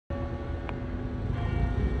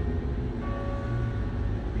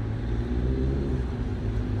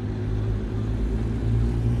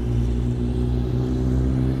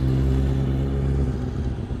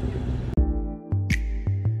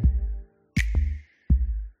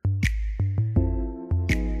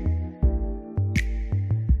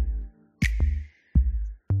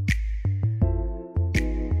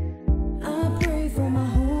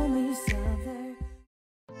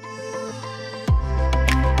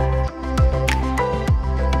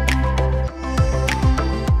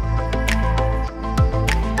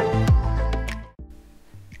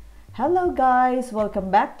guys, welcome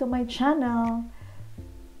back to my channel.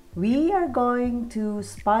 We are going to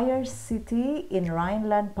Speyer City in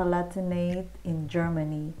Rhineland-Palatinate in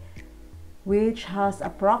Germany, which has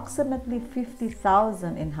approximately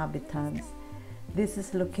 50,000 inhabitants. This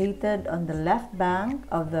is located on the left bank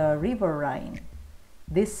of the River Rhine.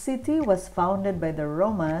 This city was founded by the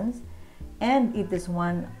Romans and it is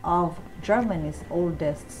one of Germany's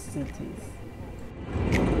oldest cities.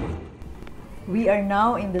 We are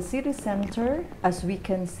now in the city center. As we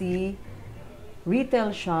can see,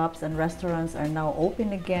 retail shops and restaurants are now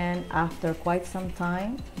open again after quite some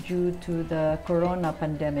time due to the corona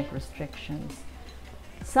pandemic restrictions.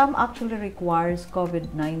 Some actually requires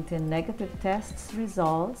COVID-19 negative tests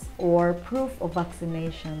results or proof of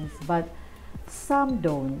vaccinations, but some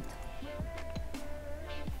don't.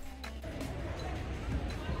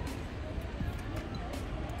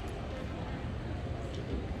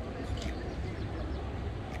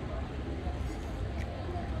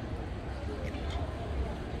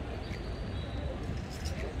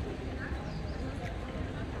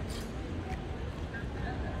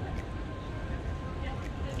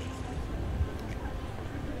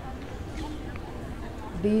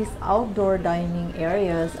 These outdoor dining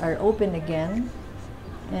areas are open again,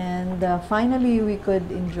 and finally we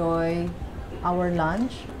could enjoy our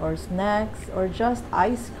lunch or snacks or just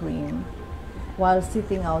ice cream while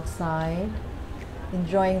sitting outside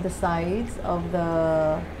enjoying the sights of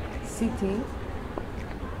the city.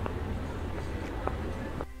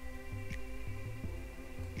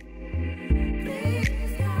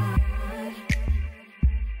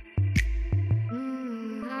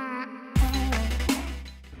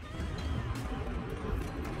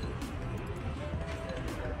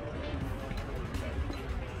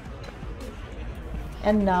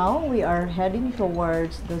 And now we are heading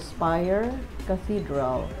towards the Speyer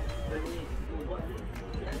Cathedral.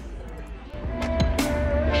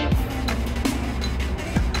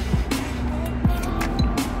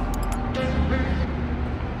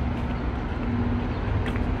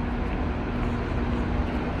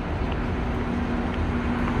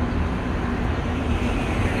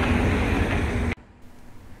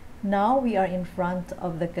 Now we are in front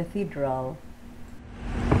of the cathedral.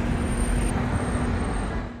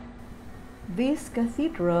 This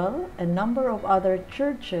cathedral, a number of other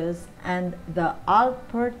churches, and the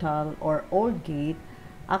Altportal or Old Gate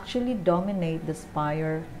actually dominate the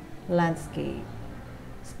Speyer landscape.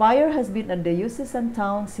 Speyer has been a diocesan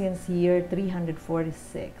town since year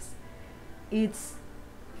 346. Its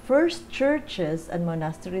first churches and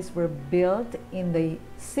monasteries were built in the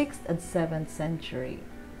 6th and 7th century.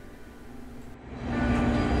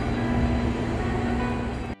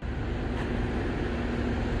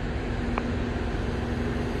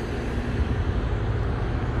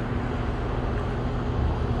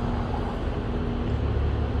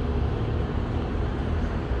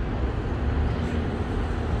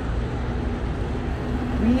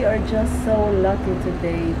 We are just so lucky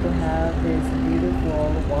today to have this beautiful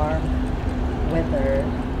warm weather,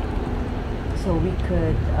 so we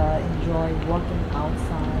could enjoy walking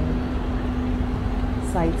outside,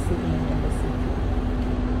 sightseeing in the city.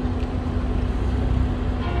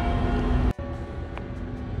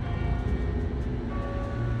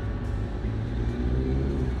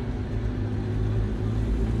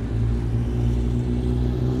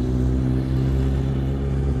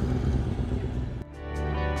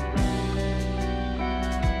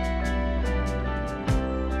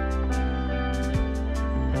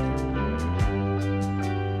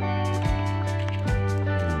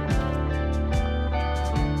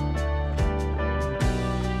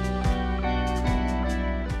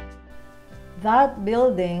 That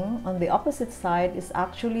building on the opposite side is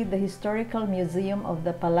actually the Historical Museum of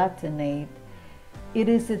the Palatinate. It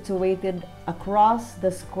is situated across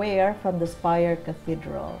the square from the Speyer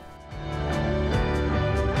Cathedral.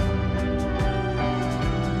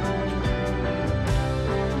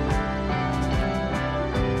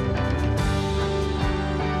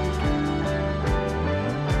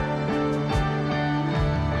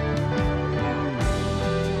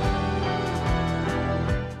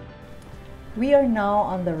 We are now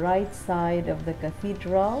on the right side of the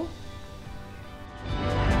cathedral.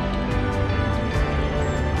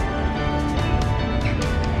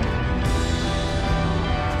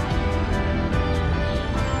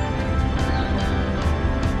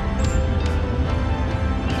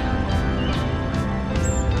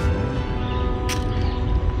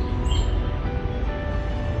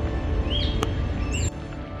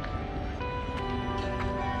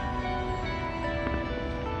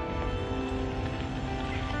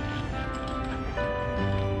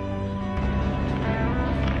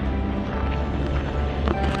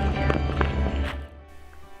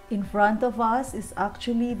 In front of us is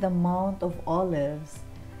actually the Mount of Olives.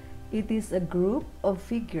 It is a group of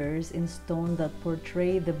figures in stone that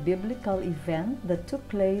portray the biblical event that took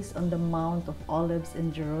place on the Mount of Olives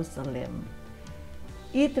in Jerusalem.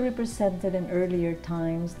 It represented in earlier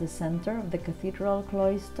times the center of the cathedral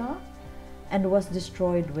cloister and was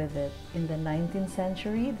destroyed with it. In the 19th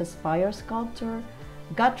century, the Speyer sculptor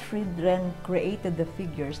Gottfried Wren created the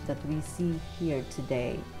figures that we see here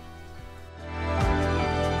today.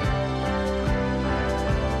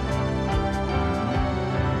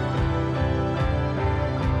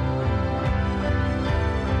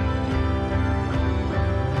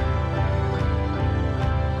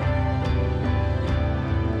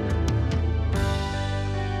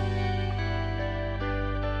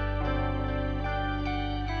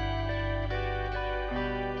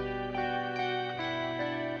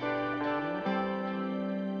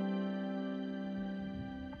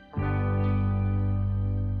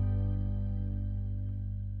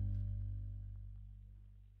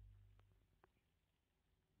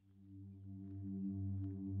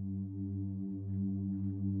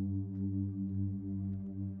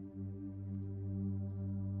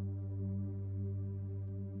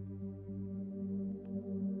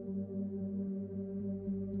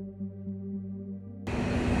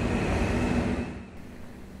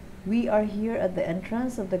 We are here at the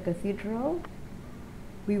entrance of the cathedral.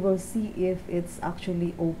 We will see if it's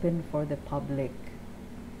actually open for the public.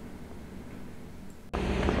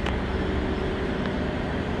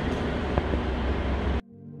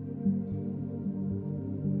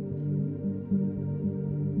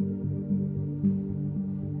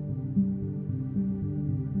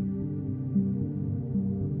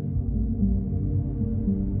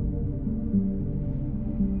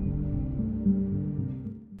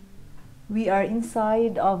 We are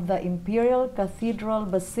inside of the Imperial Cathedral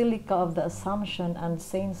Basilica of the Assumption and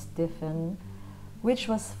Saint Stephen, which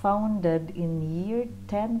was founded in year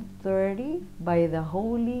 1030 by the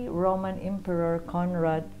Holy Roman Emperor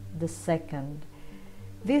Conrad II.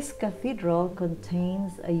 This cathedral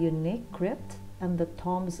contains a unique crypt and the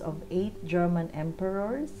tombs of 8 German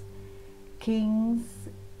emperors, kings,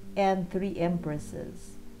 and 3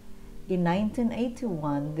 empresses. In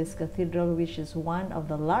 1981, this cathedral, which is one of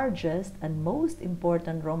the largest and most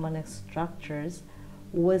important Romanesque structures,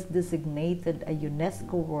 was designated a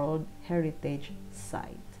UNESCO World Heritage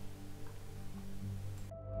Site.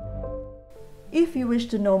 If you wish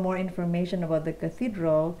to know more information about the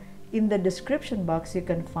cathedral, in the description box you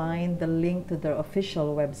can find the link to their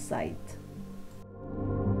official website.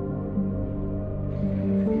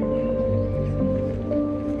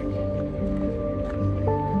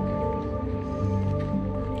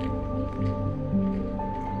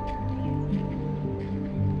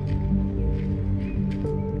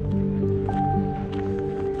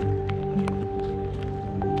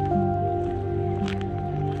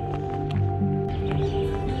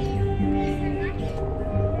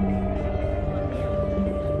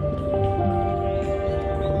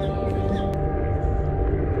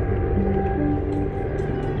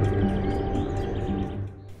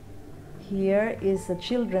 Here is a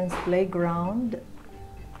children's playground,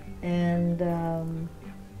 and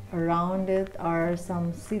around it are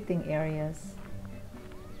some sitting areas.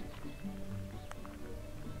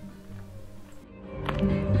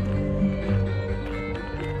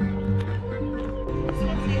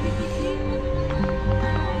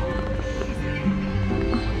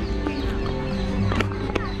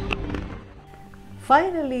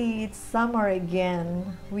 Finally, it's summer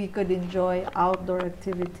again. We could enjoy outdoor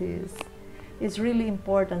activities. It's really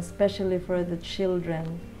important, especially for the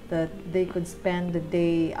children, that they could spend the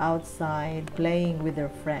day outside playing with their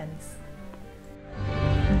friends.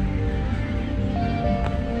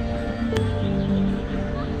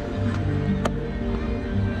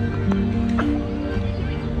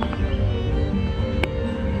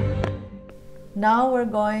 Now we're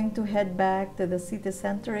going to head back to the city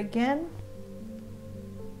center again.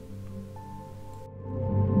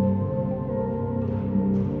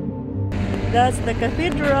 That's the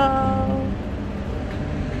cathedral.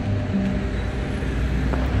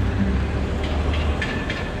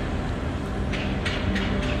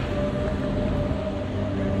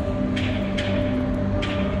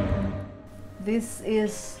 This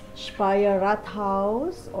is Speyer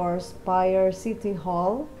Rathaus or Speyer City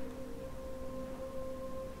Hall,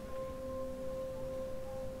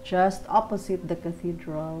 just opposite the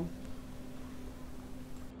cathedral.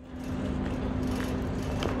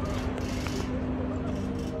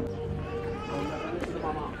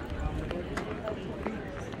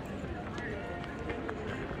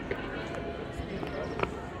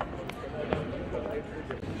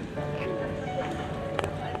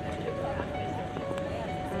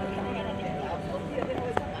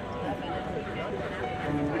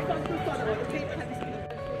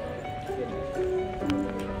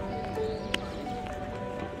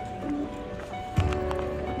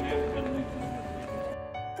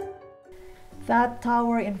 That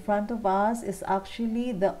tower in front of us is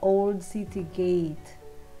actually the old city gate.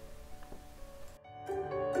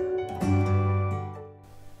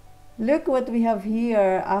 Look what we have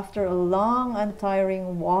here. After a long,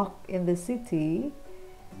 untiring walk in the city,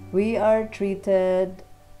 we are treated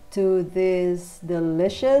to this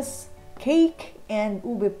delicious cake and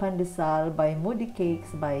ube pandesal by Moody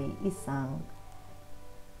Cakes by Isang.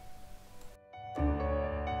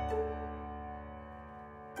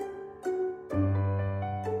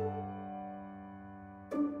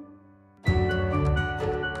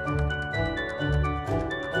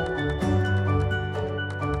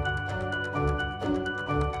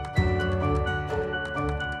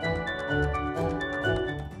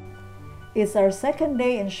 It's our second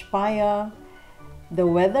day in Speyer. The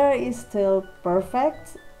weather is still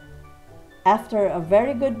perfect. After a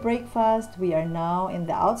very good breakfast, we are now in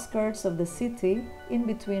the outskirts of the city, in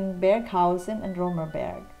between Berghausen and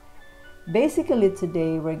Romerberg. Basically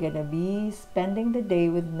today we're gonna be spending the day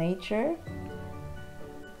with nature,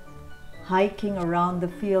 hiking around the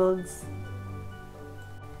fields.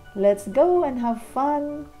 Let's go and have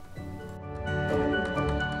fun!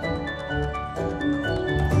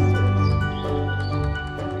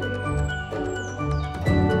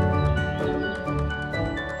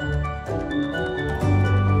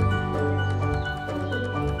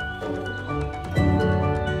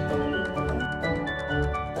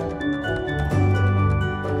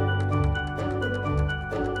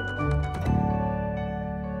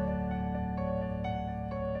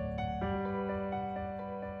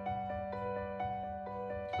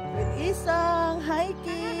 With Isang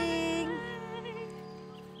hiking.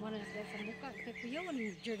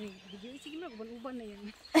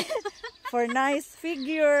 For nice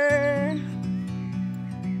figure.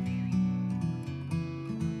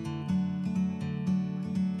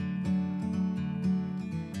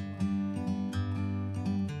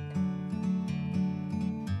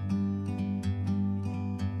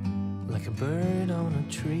 Like a bird on a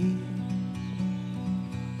tree,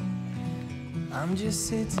 I'm just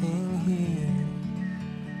sitting here.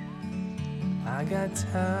 I got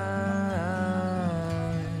time,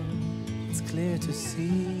 it's clear to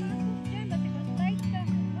see.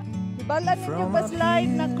 Ibalan ninyo ba slide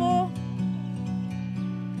nako?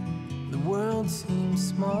 The world seems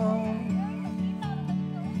small.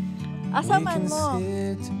 Asa We man can mo?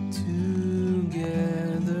 sit together.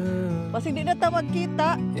 Pasig di na ta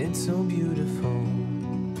magkita. It's so beautiful,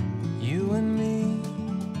 you and me.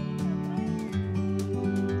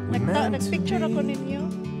 Nagpicture ako ninyo.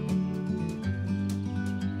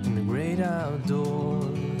 In the great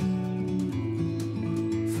outdoors,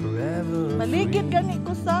 forever Maligid free. gani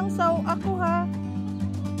ko sang saw ako ha.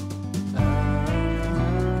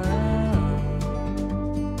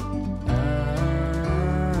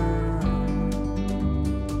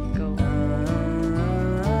 Go.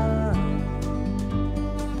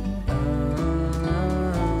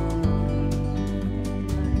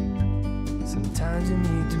 Sometimes you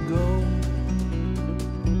need to go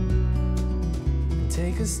and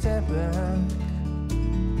take a step back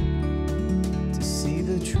to see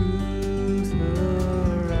the truth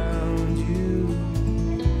around you.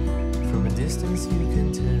 From a distance you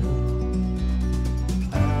can tell.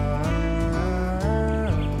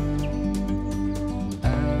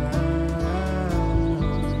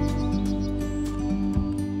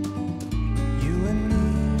 You and me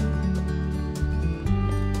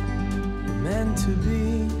were meant to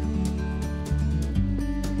be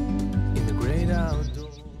in the great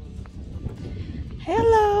outdoors.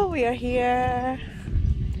 Hello, we are here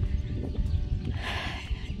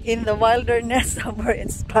in the wilderness somewhere in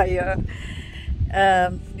Speyer.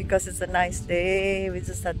 Because it's a nice day, we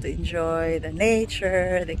just have to enjoy the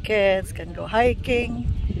nature. The kids can go hiking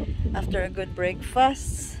after a good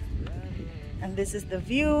breakfast. And this is the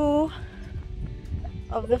view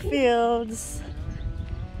of the fields.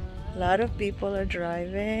 A lot of people are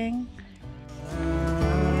driving.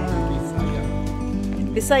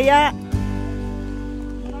 Bisaya.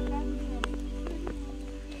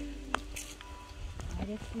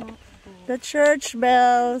 The church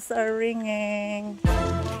bells are ringing.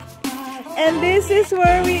 And this is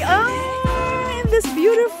where we are, in this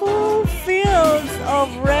beautiful fields of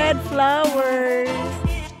red flowers.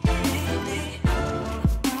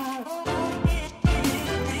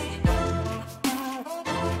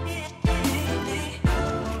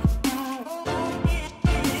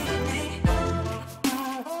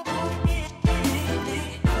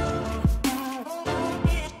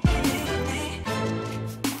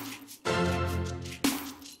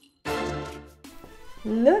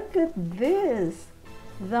 Look at this!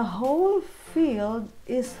 The whole field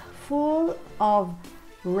is full of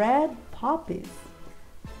red poppies.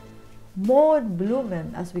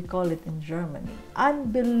 Mondblumen, as we call it in Germany.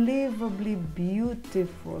 Unbelievably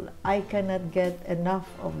beautiful. I cannot get enough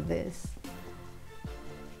of this.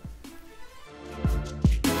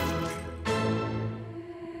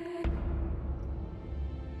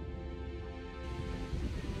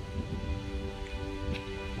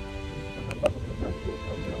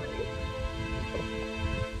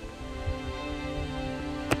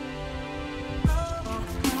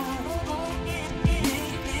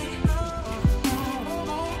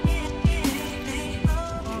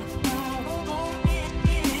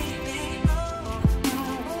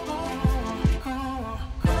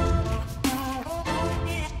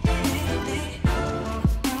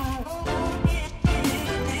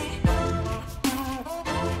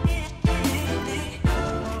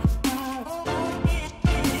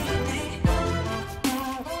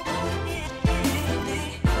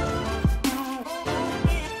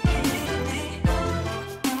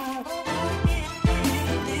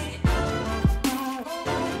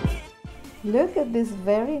 Look at this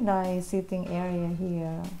very nice sitting area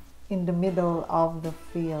here in the middle of the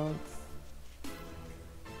fields.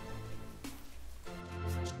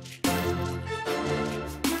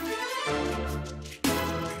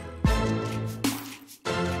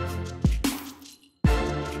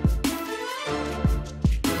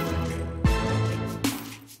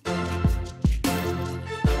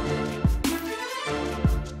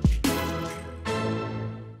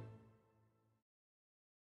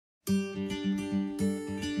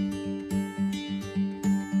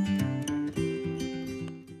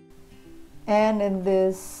 And in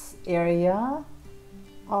this area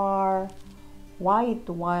are white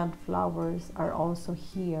wildflowers are also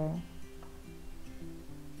here.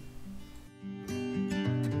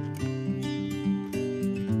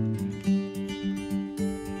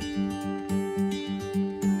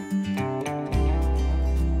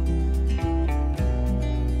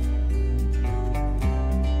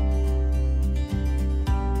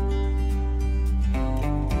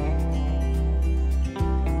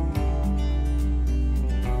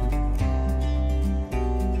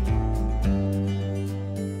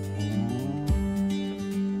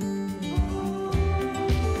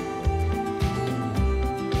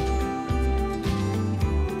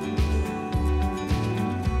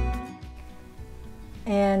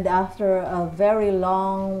 And after a very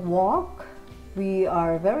long walk, we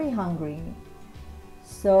are very hungry.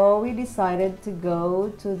 So we decided to go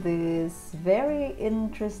to this very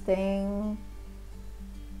interesting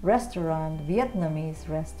restaurant, Vietnamese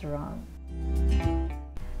restaurant.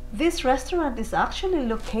 This restaurant is actually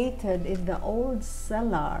located in the old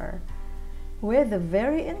cellar with a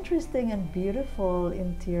very interesting and beautiful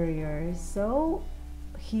interior. So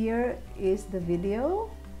here is the video.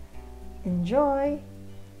 Enjoy.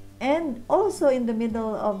 And also in the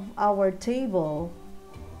middle of our table,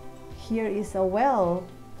 here is a well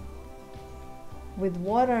with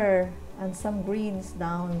water and some greens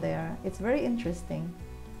down there. It's very interesting.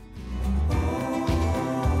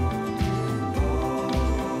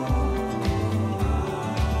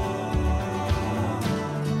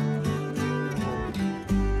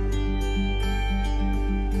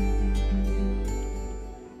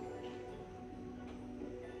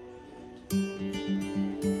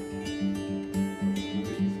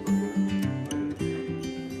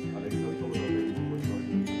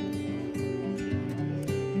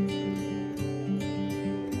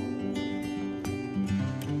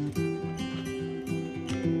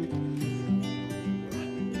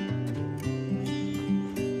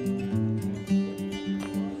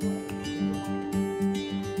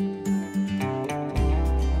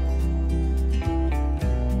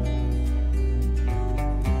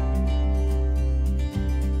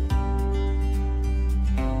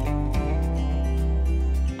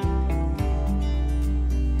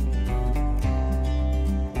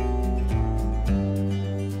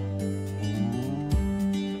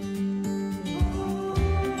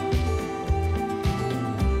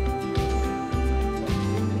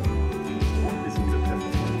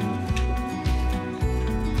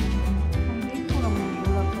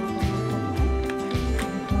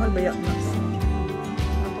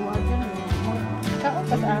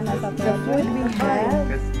 The food we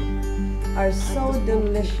have are so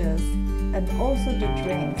delicious, and also the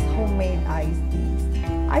drinks, homemade iced teas.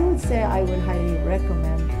 I would say I would highly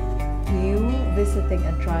recommend you visiting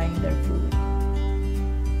and trying their food.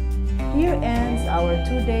 Here ends our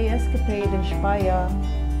 2-day escapade in Speyer.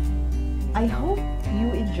 I hope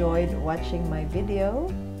you enjoyed watching my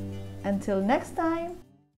video. Until next time,